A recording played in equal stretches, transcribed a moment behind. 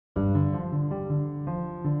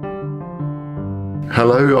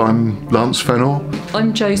Hello, I'm Lance Fennell.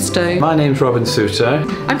 I'm Jo Stowe. My name's Robin Souter.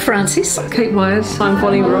 I'm Frances. Kate Wires. I'm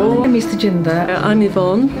Bonnie Rawl. I'm Mr. Jinder. I'm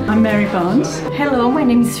Yvonne. I'm Mary Barnes. Hello, my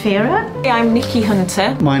name is Vera. I'm Nikki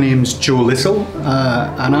Hunter. My name's Joe Little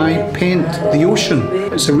and I paint the ocean.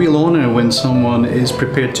 It's a real honour when someone is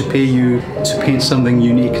prepared to pay you to paint something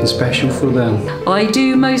unique and special for them. I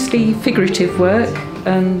do mostly figurative work,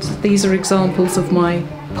 and these are examples of my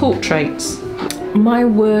portraits. My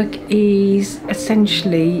work is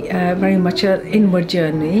essentially very much an inward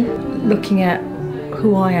journey, looking at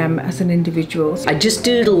who I am as an individual. I just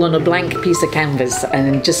doodle on a blank piece of canvas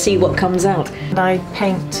and just see what comes out. And I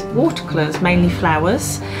paint watercolours, mainly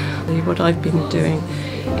flowers. What I've been doing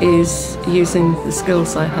is using the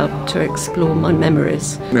skills I have to explore my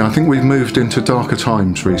memories. I think we've moved into darker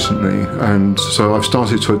times recently, and so I've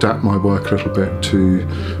started to adapt my work a little bit to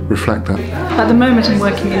reflect that. At the moment I'm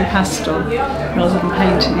working in pastel rather than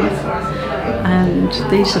painting, and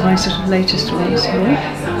these are my sort of latest ones here.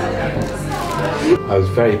 I was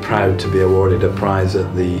very proud to be awarded a prize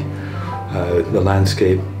at the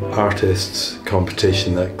Landscape Artists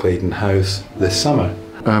competition at Claydon House this summer.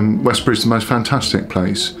 Westbury is the most fantastic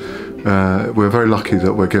place. We're very lucky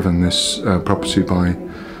that we're given this property by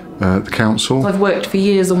the council. I've worked for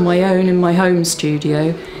years on my own in my home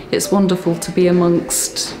studio. It's wonderful to be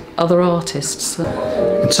amongst other artists.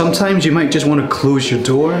 And sometimes you might just want to close your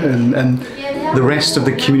door and the rest of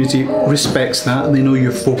the community respects that and they know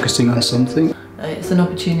you're focusing on something. It's an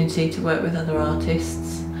opportunity to work with other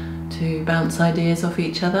artists, to bounce ideas off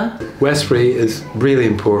each other. Westbury is a really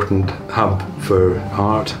important hub for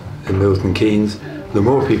art in Milton Keynes. The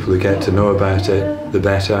more people who get to know about it, the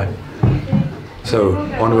better. So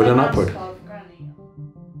onward and upward.